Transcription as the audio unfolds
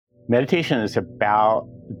Meditation is about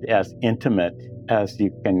as intimate as you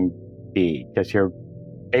can be, because you're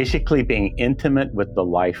basically being intimate with the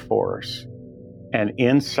life force. And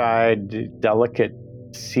inside, delicate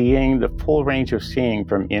seeing, the full range of seeing,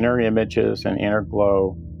 from inner images and inner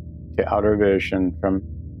glow to outer vision, from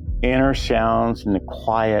inner sounds and the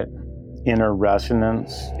quiet inner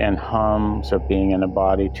resonance and hums of being in a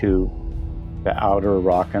body, to the outer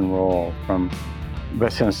rock and roll, from the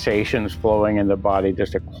sensations flowing in the body,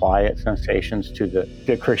 just the quiet sensations, to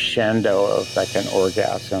the crescendo of like an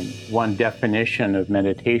orgasm. One definition of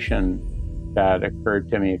meditation that occurred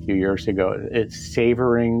to me a few years ago, it's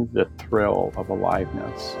savoring the thrill of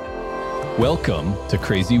aliveness. Welcome to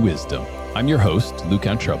Crazy Wisdom. I'm your host, Luke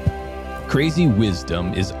Entrup. Crazy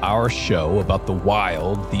Wisdom is our show about the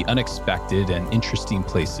wild, the unexpected, and interesting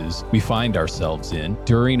places we find ourselves in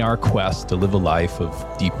during our quest to live a life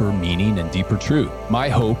of deeper meaning and deeper truth. My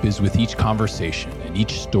hope is with each conversation and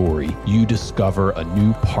each story, you discover a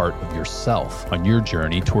new part of yourself on your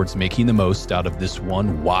journey towards making the most out of this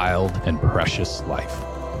one wild and precious life.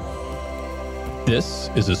 This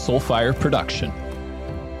is a Soulfire production.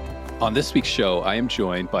 On this week's show, I am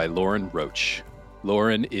joined by Lorin Roche.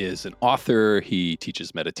 Lorin is an author. He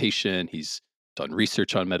teaches meditation. He's done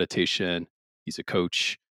research on meditation. He's a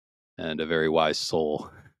coach and a very wise soul.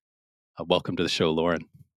 Welcome to the show, Lorin.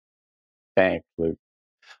 Thanks, Luke.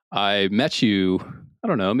 I met you, I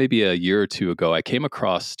don't know, maybe a year or two ago. I came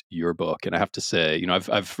across your book, and I have to say,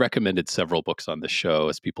 I've recommended several books on this show,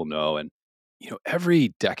 as people know, and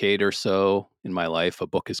every decade or so in my life, a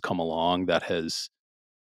book has come along that has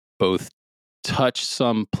both touched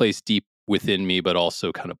some place deep within me, but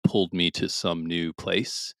also kind of pulled me to some new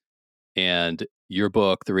place. And your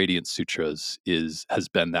book, The Radiance Sutras, has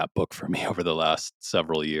been that book for me over the last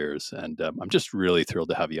several years. And I'm just really thrilled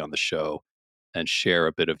to have you on the show and share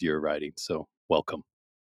a bit of your writing. So welcome.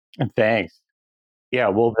 Thanks. Yeah,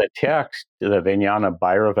 well, the text, the Vijnana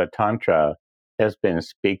Bhairava Tantra, has been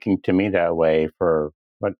speaking to me that way for,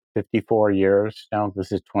 54 years now?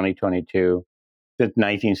 This is 2022, since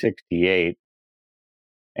 1968.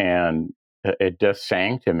 And it just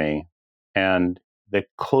sang to me. And the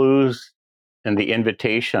clues and the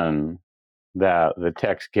invitation that the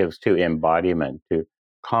text gives to embodiment, to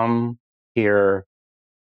come here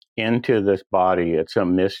into this body, it's a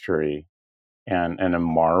mystery and a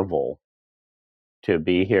marvel to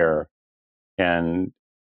be here. And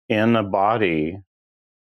in the body,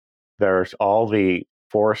 there's all the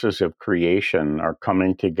forces of creation are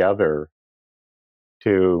coming together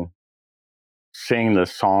to sing the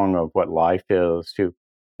song of what life is,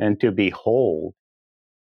 and to behold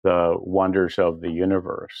the wonders of the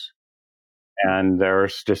universe. And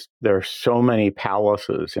there's so many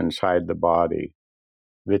palaces inside the body.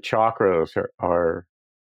 The chakras are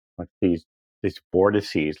like these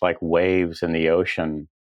vortices, like waves in the ocean,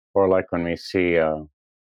 or like when we see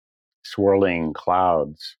swirling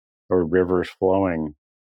clouds or rivers flowing.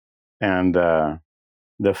 And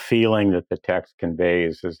the feeling that the text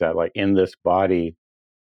conveys is that, like, in this body,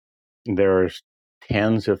 there's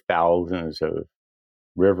tens of thousands of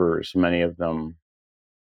rivers, many of them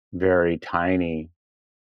very tiny,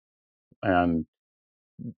 and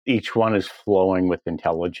each one is flowing with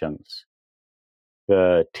intelligence.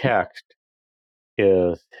 The text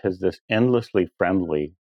has this endlessly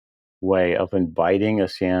friendly way of inviting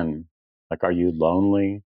us in. Like, are you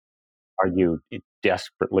lonely? Are you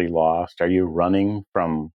desperately lost? Are you running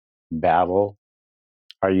from battle?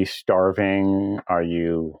 Are you starving? Are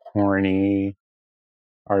you horny?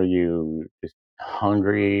 Are you just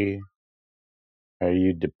hungry? Are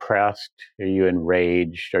you depressed? Are you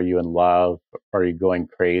enraged? Are you in love? Are you going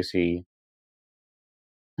crazy?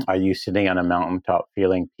 Are you sitting on a mountaintop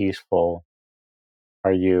feeling peaceful?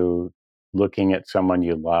 Are you looking at someone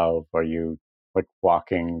you love? Are you like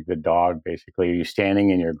walking the dog, basically? Are you standing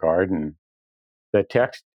in your garden? The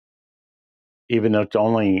text, even though it's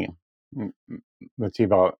only, let's see,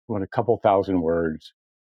 about a couple thousand words,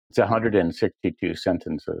 it's 162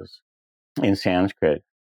 sentences in Sanskrit,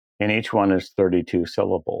 and each one is 32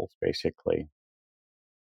 syllables, basically.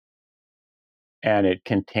 And it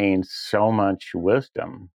contains so much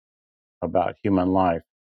wisdom about human life.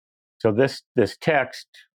 So this text,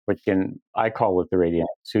 I call it the Radiance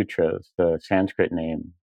Sutras, the Sanskrit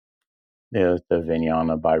name is the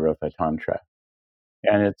Vijnana Bhairava Tantra.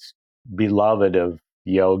 And it's beloved of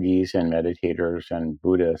yogis and meditators and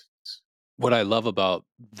Buddhists. What I love about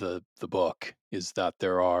the book is that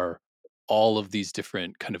there are all of these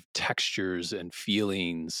different kind of textures and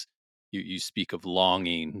feelings. You speak of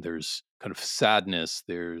longing, there's kind of sadness,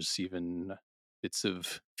 there's even bits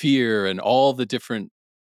of fear, and all the different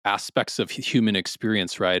aspects of human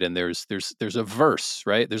experience, right? And there's a verse,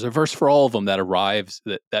 right? There's a verse for all of them that arrives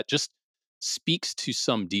that just speaks to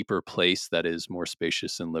some deeper place that is more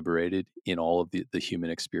spacious and liberated in all of the human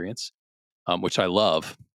experience, which I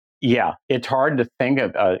love. Yeah, it's hard to think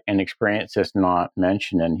of an experience that's not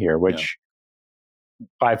mentioned in here, Yeah. which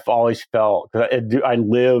I've always felt. 'Cause I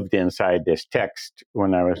lived inside this text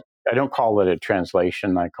when I was. I don't call it a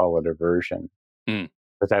translation; I call it a version. Mm.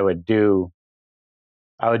 Because I would do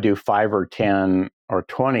 5 or 10 or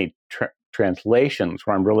 20 translations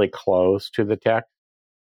where I'm really close to the text.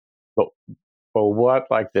 But what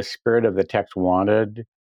like the spirit of the text wanted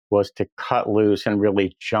was to cut loose and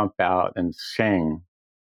really jump out and sing.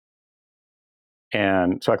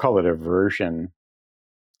 And so I call it a version.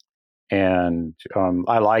 And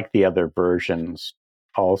I like the other versions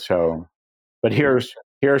also. But here's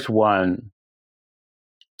one.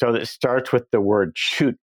 So it starts with the word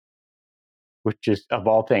shoot, which is of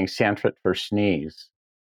all things Sanskrit for sneeze.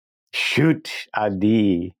 Shoot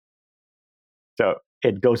adi. So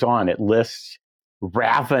it goes on. It lists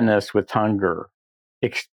ravenous with hunger,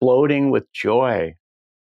 exploding with joy,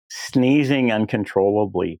 sneezing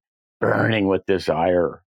uncontrollably, burning with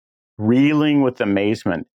desire, reeling with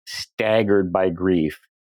amazement, staggered by grief,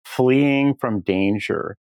 fleeing from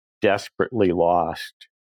danger, desperately lost.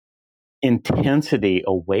 Intensity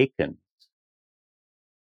awakens,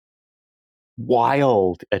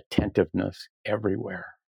 wild attentiveness everywhere.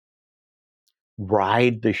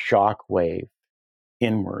 Ride the shock wave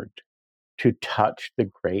inward to touch the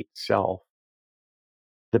great self,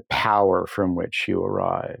 the power from which you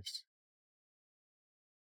arise.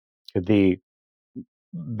 The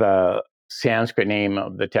Sanskrit name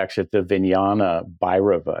of the text is the Vijnana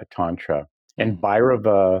Bhairava Tantra. And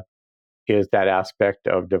Bhairava is that aspect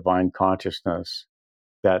of divine consciousness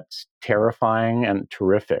that's terrifying and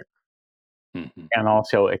terrific, Mm-hmm. and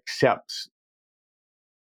also accepts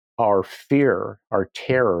our fear, our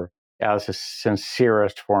terror, as a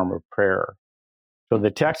sincerest form of prayer. So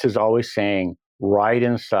the text is always saying, right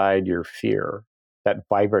inside your fear, that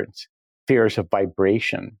vibrance, fear is a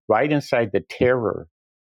vibration. Right inside the terror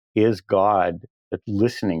is God that's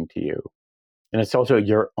listening to you. And it's also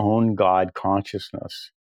your own God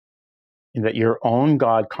consciousness. And that your own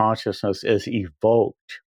God consciousness is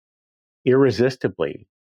evoked irresistibly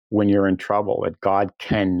when you're in trouble, that God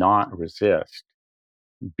cannot resist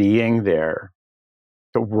being there.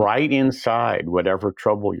 So right inside whatever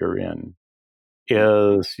trouble you're in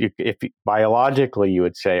is, if biologically you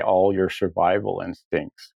would say all your survival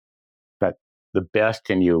instincts, that the best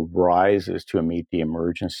in you rises to meet the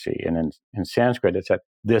emergency. And in Sanskrit, it's that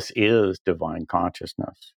this is divine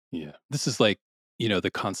consciousness. Yeah. This is like,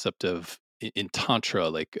 the concept of in Tantra,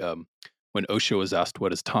 like when Osho was asked,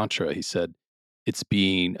 what is Tantra? He said, it's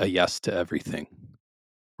being a yes to everything,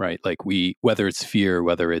 right? Like whether it's fear,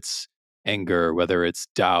 whether it's anger, whether it's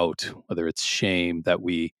doubt, whether it's shame, that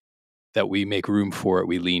we make room for it,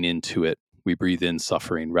 we lean into it, we breathe in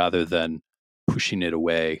suffering rather than pushing it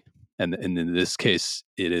away. And in this case,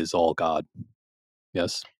 it is all God.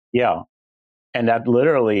 Yes. Yeah. And that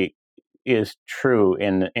literally is true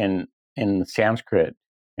in Sanskrit,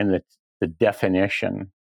 in the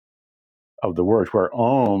definition of the words, where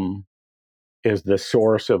Om is the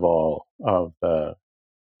source of all of the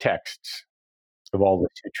texts, of all the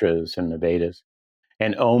sutras and the Vedas.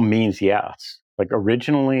 And Om means yes. Like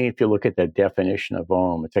originally, if you look at the definition of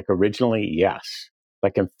Om, it's like originally yes,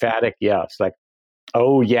 like emphatic yes, like,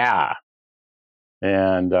 oh yeah.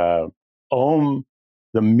 And Om,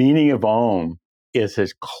 the meaning of Om is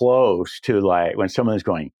as close to like when someone is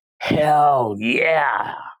going, hell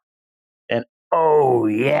yeah, and oh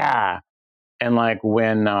yeah. And like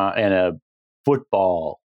when in a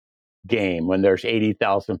football game, when there's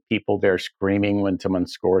 80,000 people there screaming when someone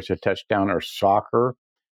scores a touchdown, or soccer,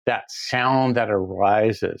 that sound that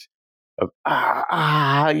arises of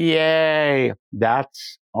yay,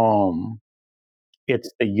 that's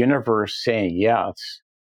it's the universe saying yes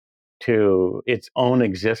to its own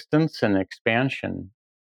existence and expansion.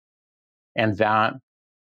 And that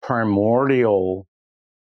primordial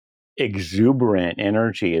exuberant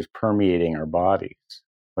energy is permeating our bodies.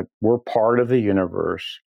 Like we're part of the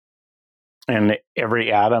universe, and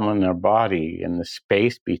every atom in our body and the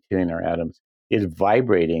space between our atoms is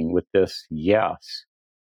vibrating with this yes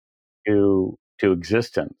to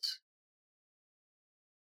existence.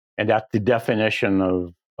 And that's the definition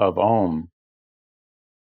of Om.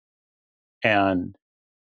 And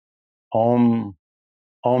Om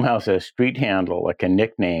has a street handle, like a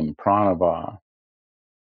nickname, Pranava,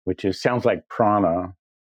 which sounds like prana,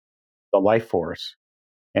 the life force,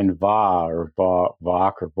 and va or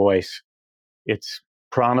vak or voice. It's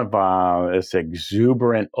pranava is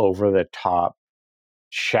exuberant, over the top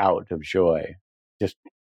shout of joy, just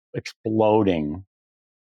exploding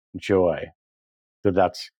joy. So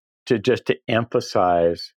that's to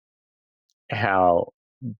emphasize how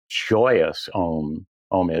joyous Om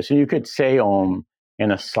is. And you could say Om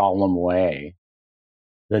in a solemn way.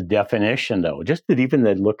 The definition, though, just that even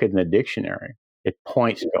the look in the dictionary, it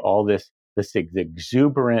points to all this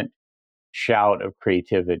exuberant shout of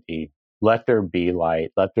creativity. Let there be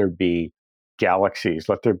light. Let there be galaxies.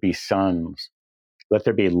 Let there be suns. Let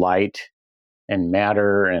there be light and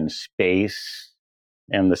matter and space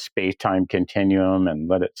and the space-time continuum, and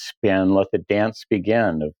let it spin. Let the dance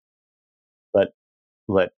begin.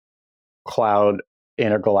 Let cloud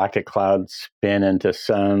intergalactic clouds spin into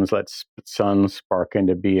suns. Let suns spark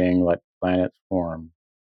into being. Let planets form.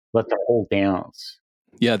 Let the whole dance.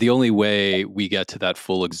 Yeah, the only way we get to that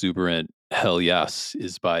full exuberant hell yes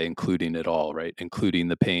is by including it all, right? Including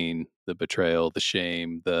the pain, the betrayal, the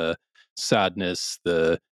shame, the sadness,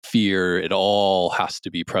 the fear. It all has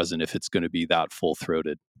to be present if it's going to be that full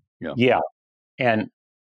throated. Yeah. Yeah, and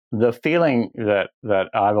the feeling that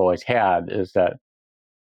I've always had is that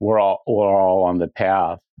we're all on the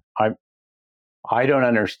path. I don't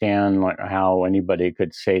understand like how anybody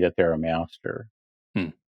could say that they're a master Hmm.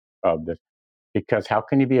 of this, because how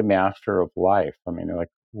can you be a master of life? I mean, like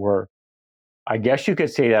I guess you could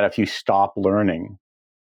say that if you stop learning.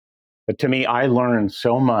 But to me, I learn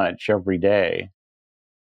so much every day.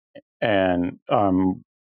 And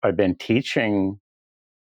I've been teaching,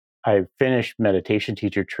 I finished meditation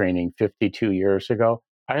teacher training 52 years ago.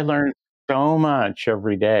 I learned so much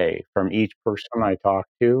every day from each person I talk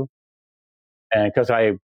to. And because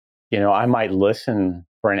I might listen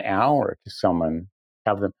for an hour to someone,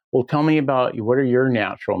 have them, well, tell me about what are your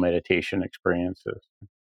natural meditation experiences?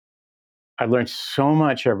 I learned so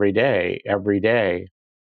much every day,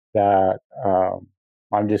 that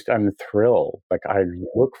I'm thrilled. Like I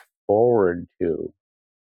look forward to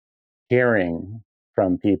hearing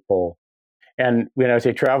from people. And as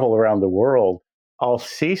I travel around the world, I'll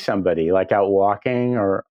see somebody like out walking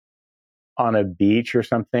or on a beach or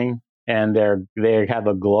something, and they have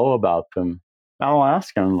a glow about them. I'll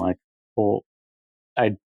ask them like, well,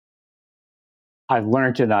 I I've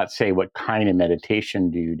learned to not say what kind of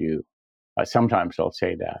meditation do you do. Sometimes I'll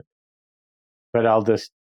say that, but I'll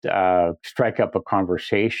just strike up a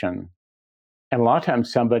conversation. And a lot of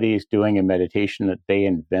times somebody's doing a meditation that they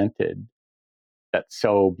invented that's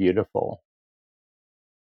so beautiful.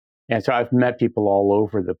 And so I've met people all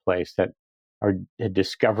over the place that are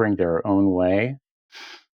discovering their own way.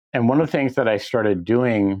 And one of the things that I started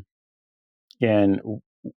doing in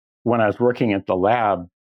when I was working at the lab,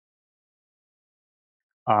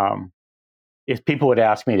 is people would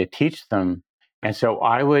ask me to teach them, and so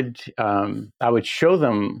I would show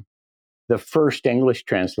them the first English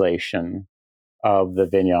translation of the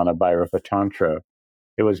Vijnana Bhairava Tantra.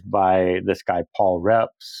 It was by this guy Paul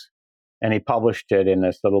Reps, and he published it in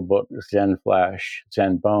this little book, Zen Flesh,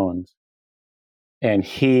 Zen Bones. And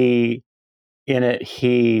in it,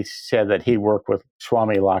 he said that he worked with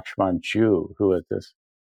Swami Lakshman Ju, who is this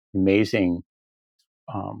amazing,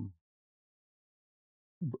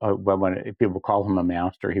 when people call him a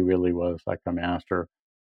master, he really was like a master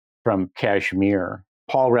from Kashmir.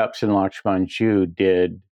 Paul Reps and Lakshman Ju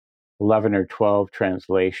did 11 or 12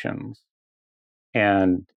 translations.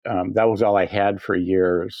 And that was all I had for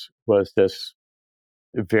years, was this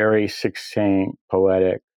very succinct,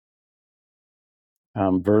 poetic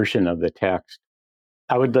version of the text.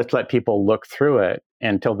 I would just let people look through it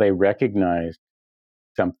until they recognized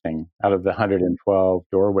something out of the 112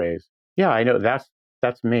 doorways. Yeah, I know that's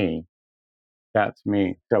me. That's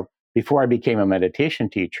me. So before I became a meditation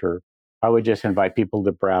teacher, I would just invite people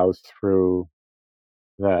to browse through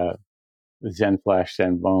the Zen Flesh,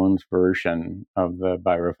 Zen Bones version of the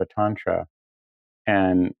Bhairava Tantra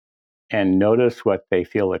and notice what they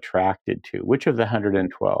feel attracted to. Which of the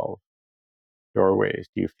 112 doorways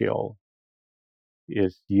do you feel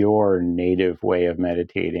is your native way of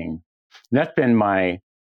meditating? And that's been my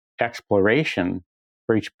exploration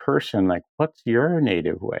for each person. Like, what's your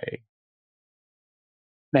native way?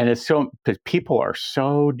 And it's so, because people are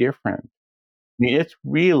so different. I mean, it's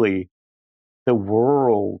really the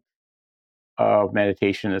world of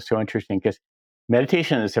meditation is so interesting because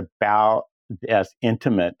meditation is about as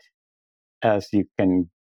intimate as you can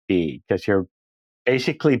be, because you're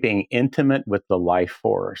basically being intimate with the life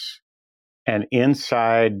force. And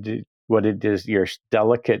inside what it is, you're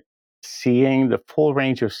delicate seeing, the full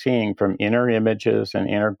range of seeing, from inner images and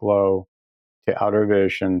inner glow to outer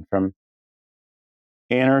vision, from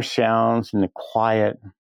inner sounds and the quiet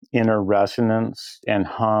inner resonance and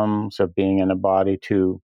hums of being in a body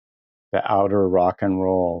to the outer rock and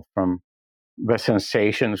roll, from the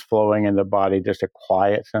sensations flowing in the body, just a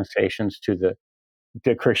quiet sensations, to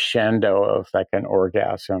the crescendo of like an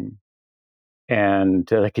orgasm,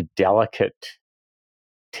 and like a delicate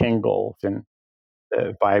tingles and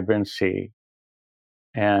vibrancy.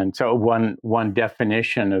 And so one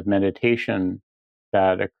definition of meditation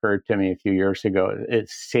that occurred to me a few years ago,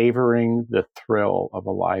 it's savoring the thrill of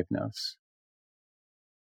aliveness.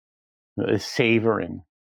 It's savoring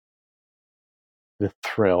the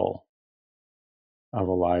thrill of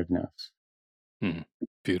aliveness. Hmm.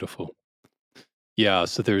 Beautiful. Yeah.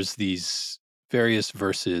 So there's these various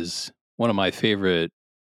verses. One of my favorite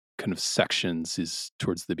kind of sections is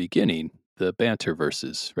towards the beginning, the banter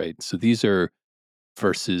verses, right? So these are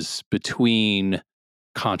verses between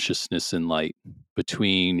consciousness and light,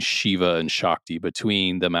 between Shiva and Shakti,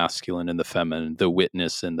 between the masculine and the feminine, the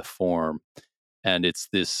witness and the form. And it's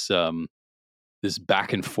this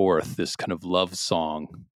back and forth, this kind of love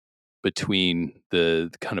song between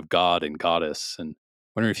the kind of god and goddess. And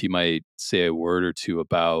I wonder if you might say a word or two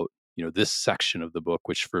about, this section of the book,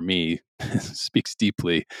 which for me speaks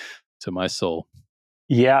deeply to my soul.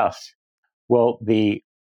 Yes. Well, there's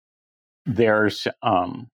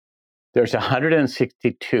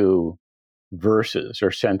 162 verses or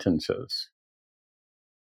sentences,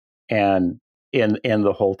 and in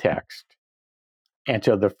the whole text. And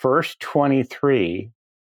so the first 23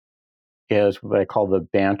 is what I call the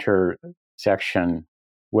banter section,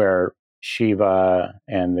 where Shiva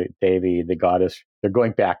and the Devi, the goddess, they're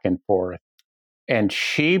going back and forth. And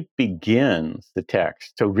she begins the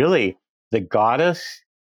text. So really, the goddess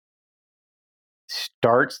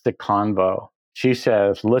starts the convo. She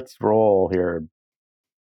says, "Let's roll here,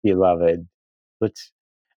 beloved. Let's."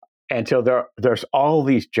 And so there's all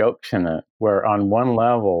these jokes in it, where on one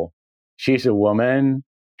level, she's a woman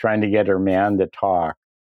trying to get her man to talk.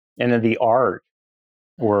 And in the art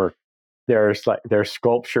work, there's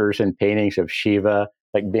sculptures and paintings of Shiva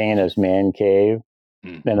like being in his man cave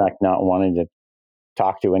Mm. and like not wanting to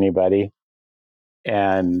talk to anybody.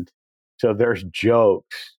 And so there's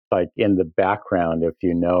jokes like in the background, if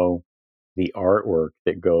you know the artwork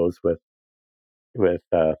that goes with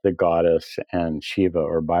the goddess and Shiva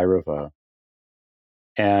or Bhairava.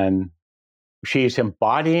 And she's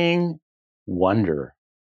embodying wonder.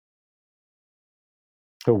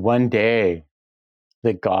 So one day,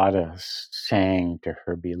 the goddess sang to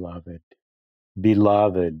her beloved,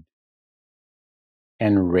 "Beloved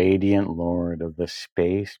and radiant Lord of the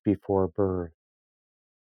space before birth,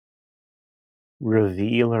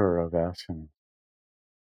 revealer of essence,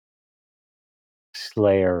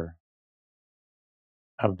 slayer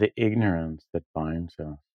of the ignorance that binds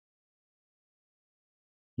us.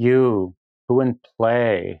 You who in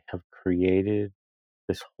play have created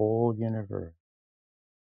this whole universe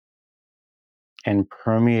and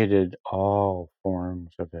permeated all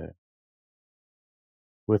forms of it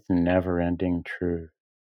with never-ending truth.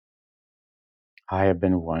 I have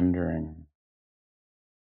been wondering.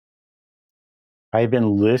 I have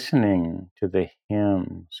been listening to the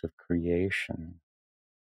hymns of creation,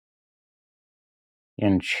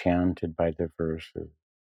 enchanted by the verses,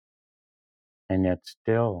 and yet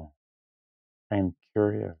still I am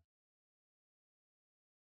curious.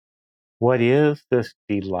 What is this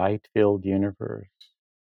delight-filled universe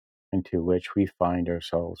into which we find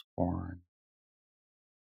ourselves born?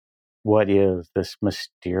 What is this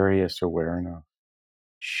mysterious awareness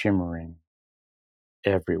shimmering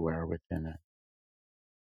everywhere within it?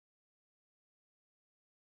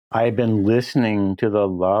 I've been listening to the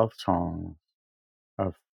love songs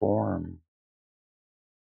of form,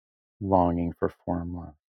 longing for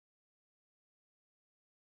formless.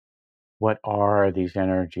 What are these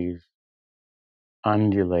energies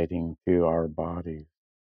undulating through our bodies,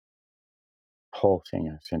 pulsing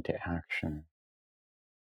us into action?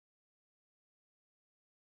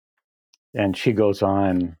 And she goes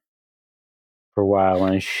on for a while,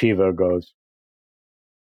 and Shiva goes,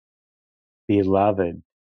 "Beloved,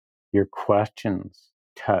 your questions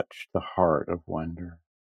touch the heart of wonder,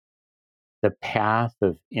 the path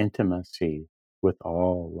of intimacy with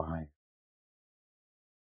all life,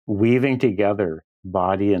 weaving together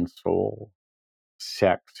body and soul,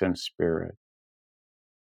 sex and spirit,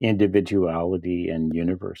 individuality and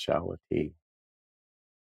universality."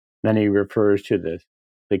 Then he refers to the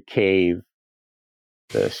cave,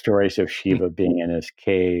 the stories of Shiva being in his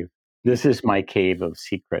cave. "This is my cave of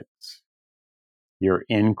secrets. Your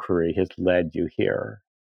inquiry has led you here.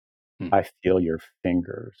 Mm. I feel your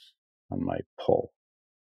fingers on my pulse.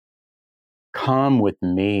 Come with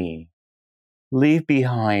me Leave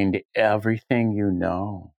behind everything you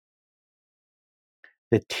know.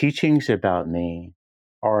 The teachings about me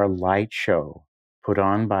are a light show put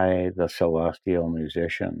on by the celestial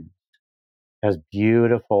musicians, as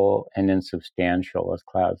beautiful and insubstantial as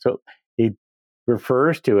clouds. So he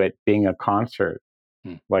refers to it being a concert,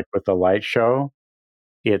 Hmm. like with the light show.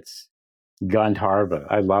 It's Gandharva.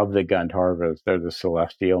 I love the Gandharvas. They're the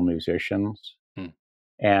celestial musicians. Hmm.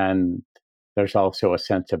 And there's also a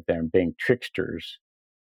sense of them being tricksters.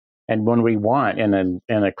 And when we want in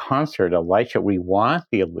a concert, a light show, we want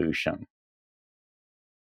the illusion.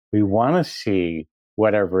 We want to see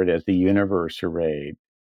whatever it is, the universe arrayed.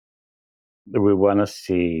 We want to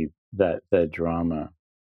see the drama.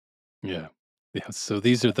 Yeah. Yeah. So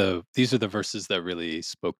these are the verses that really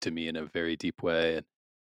spoke to me in a very deep way.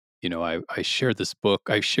 And I shared this book.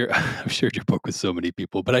 I've shared your book with so many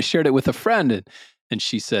people, but I shared it with a friend, and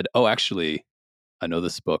she said, "Oh, actually, I know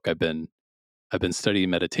this book. I've been studying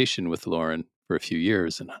meditation with Lorin for a few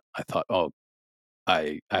years." And I thought, "Oh,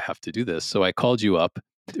 I have to do this." So I called you up.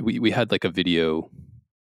 We had like a video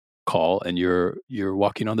call, and you're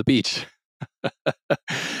walking on the beach.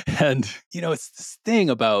 And it's this thing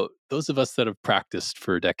about those of us that have practiced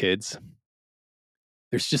for decades.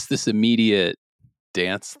 There's just this immediate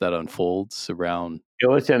dance that unfolds around. It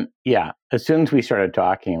was, yeah, as soon as we started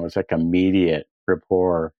talking, it was like immediate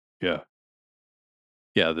rapport. Yeah.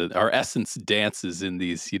 Yeah, our essence dances in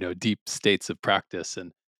these, deep states of practice.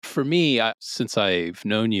 And for me, since I've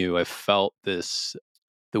known you, I've felt this.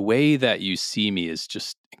 The way that you see me is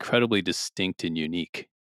just incredibly distinct and unique.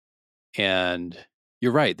 And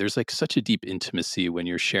you're right. There's like such a deep intimacy when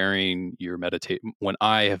you're sharing your meditate. When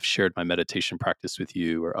I have shared my meditation practice with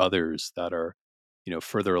you or others that are,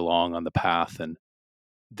 further along on the path. And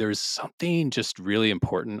there's something just really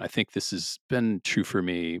important. I think this has been true for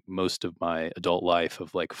me most of my adult life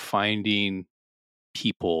of like finding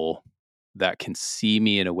people that can see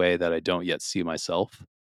me in a way that I don't yet see myself,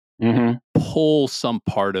 Mm-hmm. pull some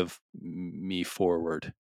part of me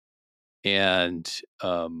forward. And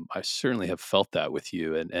I certainly have felt that with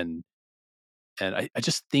you. And I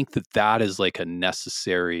just think that that is like a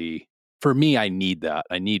necessary for me. I need that.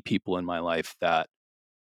 I need people in my life that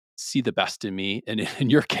see the best in me. And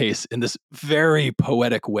in your case, in this very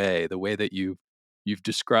poetic way, the way that you've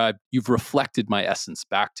described, you've reflected my essence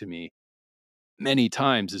back to me many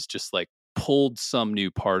times is just like pulled some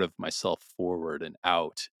new part of myself forward and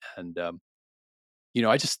out. And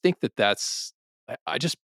I just think that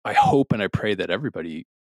I hope and I pray that everybody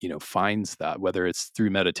finds that, whether it's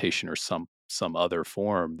through meditation or some other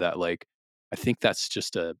form, that like I think that's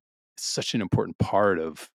just such an important part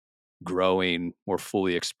of growing more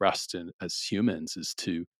fully expressed as humans, is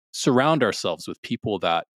to surround ourselves with people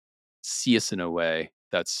that see us in a way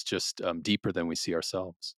that's just deeper than we see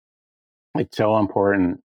ourselves. It's so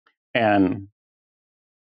important. And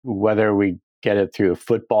whether we get it through a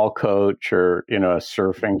football coach or, a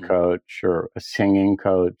surfing Hmm. coach or a singing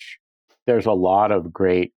coach, there's a lot of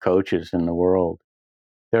great coaches in the world.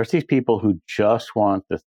 There's these people who just want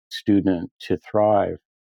the student to thrive.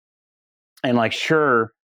 And like,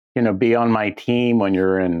 sure, be on my team when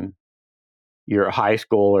you're in your high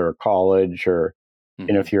school or college or, Hmm.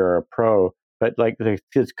 if you're a pro, but like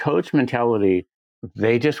this coach mentality,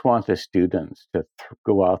 they just want the students to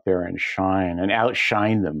go out there and shine and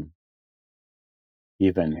outshine them,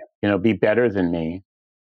 even, be better than me.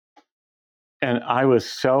 And I was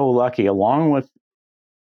so lucky, along with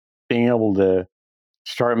being able to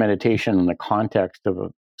start meditation in the context of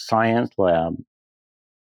a science lab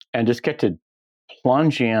and just get to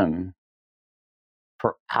plunge in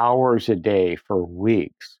for hours a day for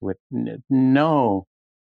weeks with no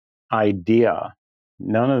idea,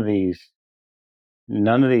 none of these,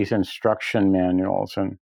 instruction manuals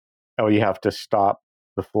and, oh, you have to stop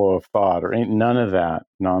the flow of thought or none of that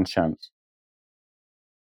nonsense.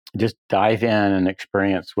 Just dive in and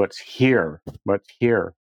experience what's here,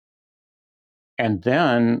 and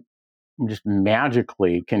then just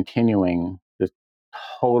magically continuing this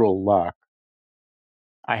total luck.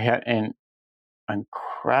 I had an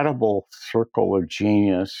incredible circle of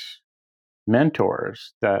genius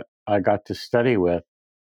mentors that I got to study with.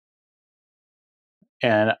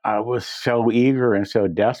 And I was so eager and so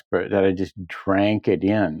desperate that I just drank it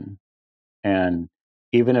in. And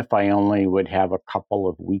even if I only would have a couple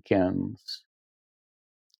of weekends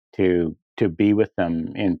to be with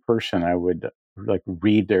them in person, I would like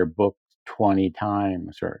read their books 20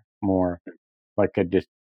 times or more. Like I just,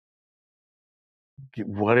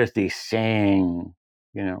 what is he saying?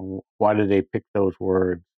 Why do they pick those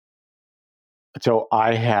words? So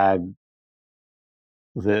I had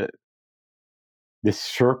the this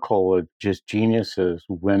circle of just geniuses,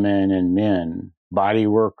 women and men, body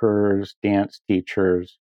workers, dance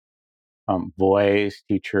teachers, voice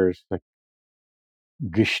teachers, like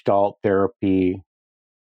Gestalt therapy,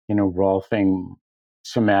 Rolfing,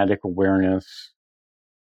 somatic awareness,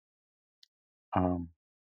 um,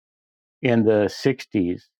 in the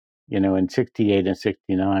 60s, in 68 and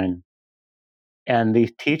 69. And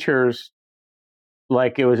these teachers,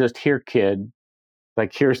 like, it was just, here, kid,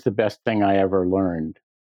 like, here's the best thing I ever learned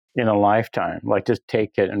in a lifetime. Like, just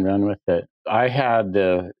take it and run with it. I had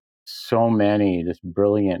so many just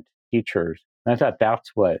brilliant teachers. And I thought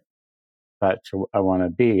that's what I want to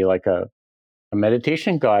be, like a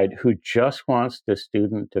meditation guide who just wants the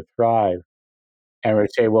student to thrive, and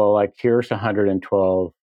would say, well, like, here's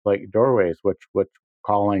 112 like doorways, which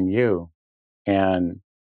calling you. And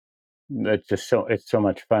it's so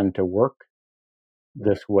much fun to work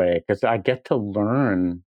this way because I get to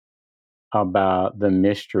learn about the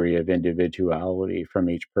mystery of individuality from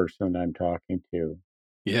each person I'm talking to.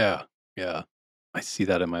 Yeah. Yeah. I see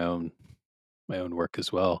that in my own work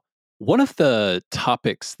as well. One of the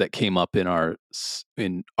topics that came up in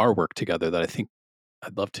in our work together that I think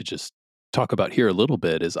I'd love to just talk about here a little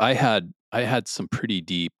bit is I had some pretty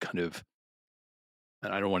deep kind of,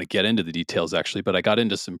 and I don't want to get into the details actually, but I got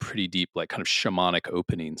into some pretty deep, like, kind of shamanic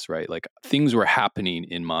openings, right? Like, things were happening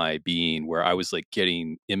in my being where I was like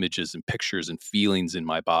getting images and pictures and feelings in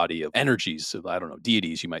my body of energies of, I don't know,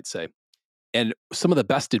 deities, you might say. And some of the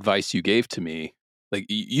best advice you gave to me, like,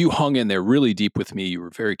 you hung in there really deep with me. You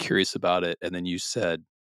were very curious about it. And then you said,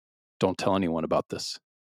 don't tell anyone about this.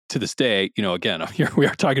 To this day, again, here we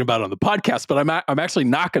are talking about it on the podcast, but I'm actually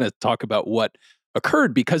not going to talk about what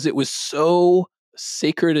occurred because it was so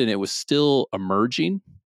sacred and it was still emerging.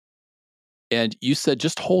 And you said,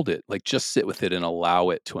 just hold it, like, just sit with it and allow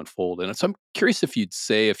it to unfold. And so I'm curious if you'd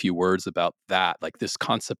say a few words about that, like this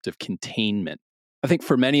concept of containment. I think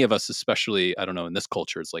for many of us, especially, I don't know, in this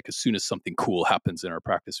culture, it's like as soon as something cool happens in our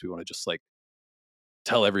practice, we want to just like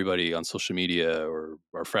tell everybody on social media or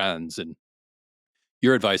our friends. And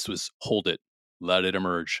your advice was hold it, let it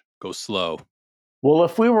emerge, go slow. Well,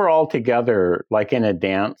 if we were all together, like in a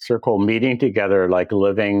dance circle, meeting together, like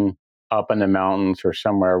living up in the mountains or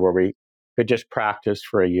somewhere where we could just practice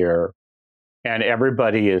for a year, and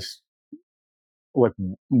everybody is like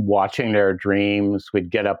watching their dreams,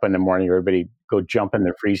 we'd get up in the morning, everybody go jump in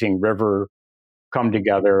the freezing river, come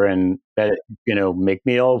together and, make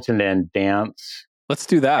meals and then dance Let's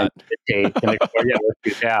do and that. meditate and explore. Yeah,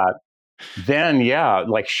 let's do that. Then, yeah,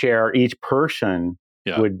 like share, each person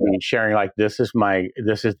Yeah. would be sharing, like, this is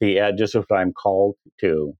the edge, this is what I'm called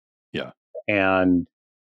to. Yeah. And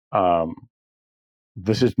um,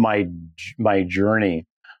 this is my journey.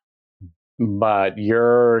 But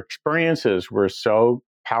your experiences were so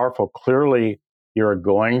powerful. Clearly, you're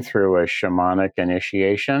going through a shamanic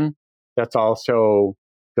initiation. That's also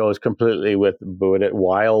goes completely with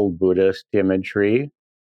wild Buddhist imagery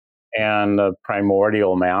and the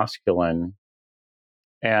primordial masculine.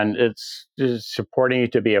 And it's supporting you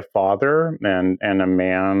to be a father and a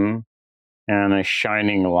man and a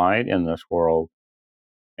shining light in this world.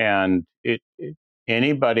 And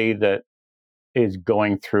anybody that is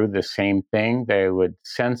going through the same thing, they would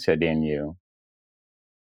sense it in you.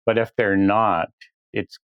 But if they're not,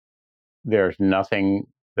 it's there's nothing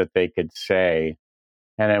that they could say,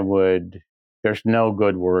 and there's no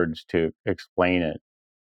good words to explain it.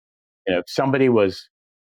 If somebody was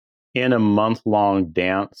in a month-long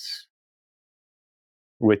dance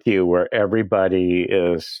with you where everybody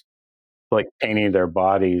is like painting their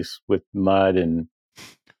bodies with mud and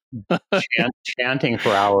chanting for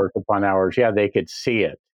hours upon hours, yeah, they could see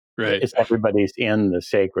it. Right. It's everybody's in the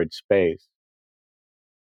sacred space.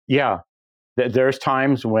 Yeah, there's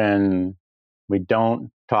times when we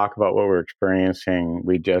don't talk about what we're experiencing.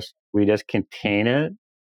 We just contain it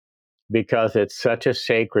because it's such a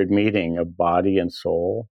sacred meeting of body and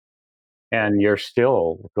soul, and you're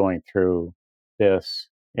still going through this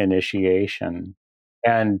initiation.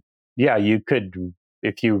 And yeah, you could,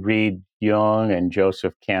 if you read Jung and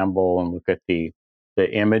Joseph Campbell and look at the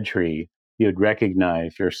imagery, you'd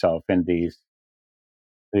recognize yourself in these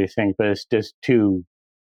things. But it's too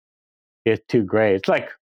great. It's like,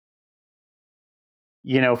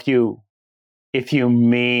 if you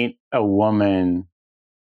meet a woman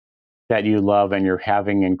that you love and you're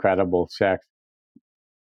having incredible sex,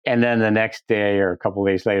 and then the next day or a couple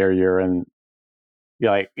of days later you're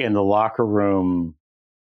like in the locker room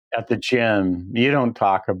at the gym, you don't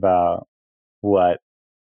talk about what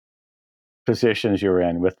positions you're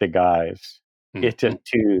in with the guys. It's just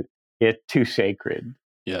Mhm. it's too sacred.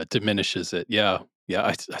 Yeah. It diminishes it. Yeah. Yeah.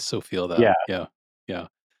 I so feel that. Yeah. Yeah. Yeah.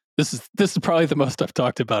 This is probably the most I've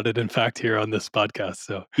talked about it, in fact, here on this podcast.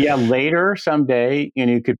 So Yeah, later someday,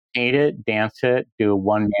 you could paint it, dance it, do a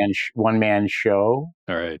one man show,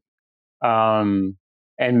 all right.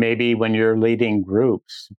 and maybe when you're leading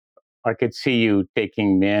groups, I could see you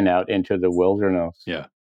taking men out into the wilderness. Yeah.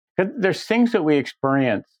 'Cause there's things that we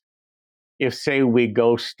experience if, say, we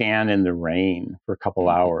go stand in the rain for a couple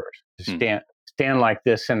Mm-hmm. hours, stand like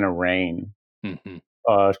this in the rain, Mm-hmm.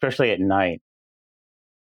 especially at night,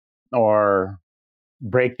 or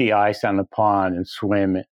break the ice on the pond and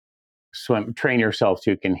train yourself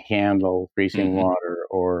so you can handle freezing Mm-hmm. water,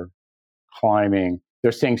 or climbing.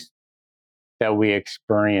 There's things that we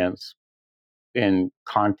experience in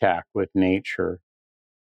contact with nature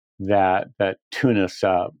that tune us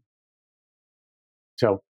up.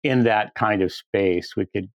 So in that kind of space, we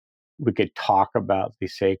could talk about the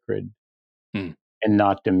sacred Mm. and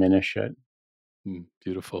not diminish it.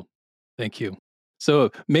 Beautiful. Thank you. So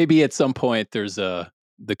maybe at some point the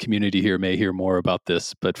community here may hear more about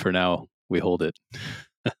this, but for now we hold it.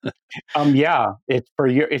 Yeah,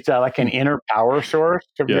 it's like an inner power source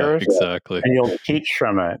of Yeah, yours, exactly. and you'll teach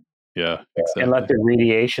from it, Yeah, and let exactly. the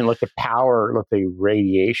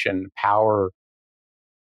radiation power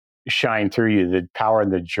shine through you, the power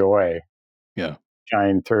and the joy Yeah,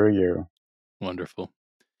 shine through you wonderful.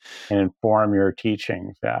 and inform your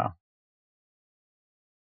teachings. Yeah.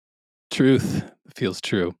 Truth feels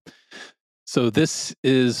true. So this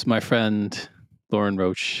is my friend Lorin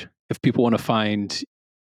Roche. If people want to find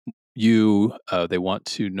you, they want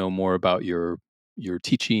to know more about your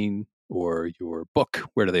teaching or your book,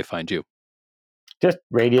 where do they find you? Just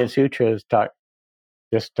Radiant Sutras.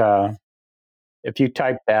 Just if you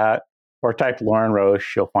type that or type Lorin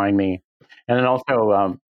Roche, you'll find me. And then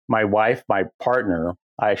also my wife, my partner.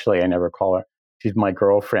 I never call her. She's my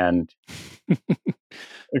girlfriend.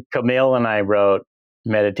 Camille and I wrote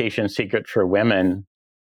Meditation Secret for Women,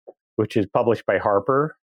 which is published by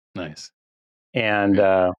Harper. Nice. And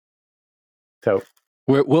so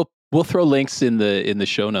We'll throw links in the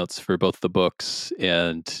show notes for both the books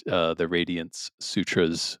and the Radiance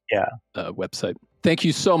Sutras website. Thank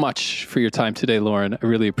you so much for your time today, Lorin. I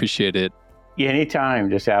really appreciate it. Anytime,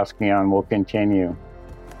 just ask me on. We'll continue.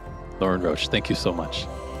 Lorin Roche, thank you so much.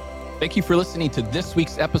 Thank you for listening to this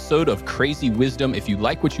week's episode of Crazy Wisdom. If you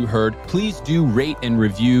like what you heard, please do rate and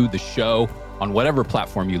review the show on whatever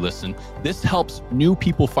platform you listen. This helps new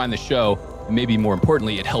people find the show, and maybe more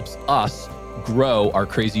importantly, it helps us grow our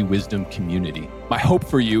Crazy Wisdom community. My hope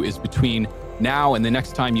for you is between now and the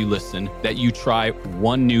next time you listen, that you try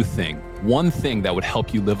one thing that would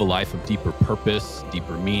help you live a life of deeper purpose,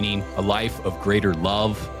 deeper meaning, a life of greater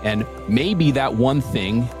love. And maybe that one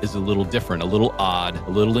thing is a little different, a little odd,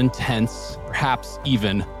 a little intense, perhaps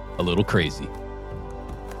even a little crazy.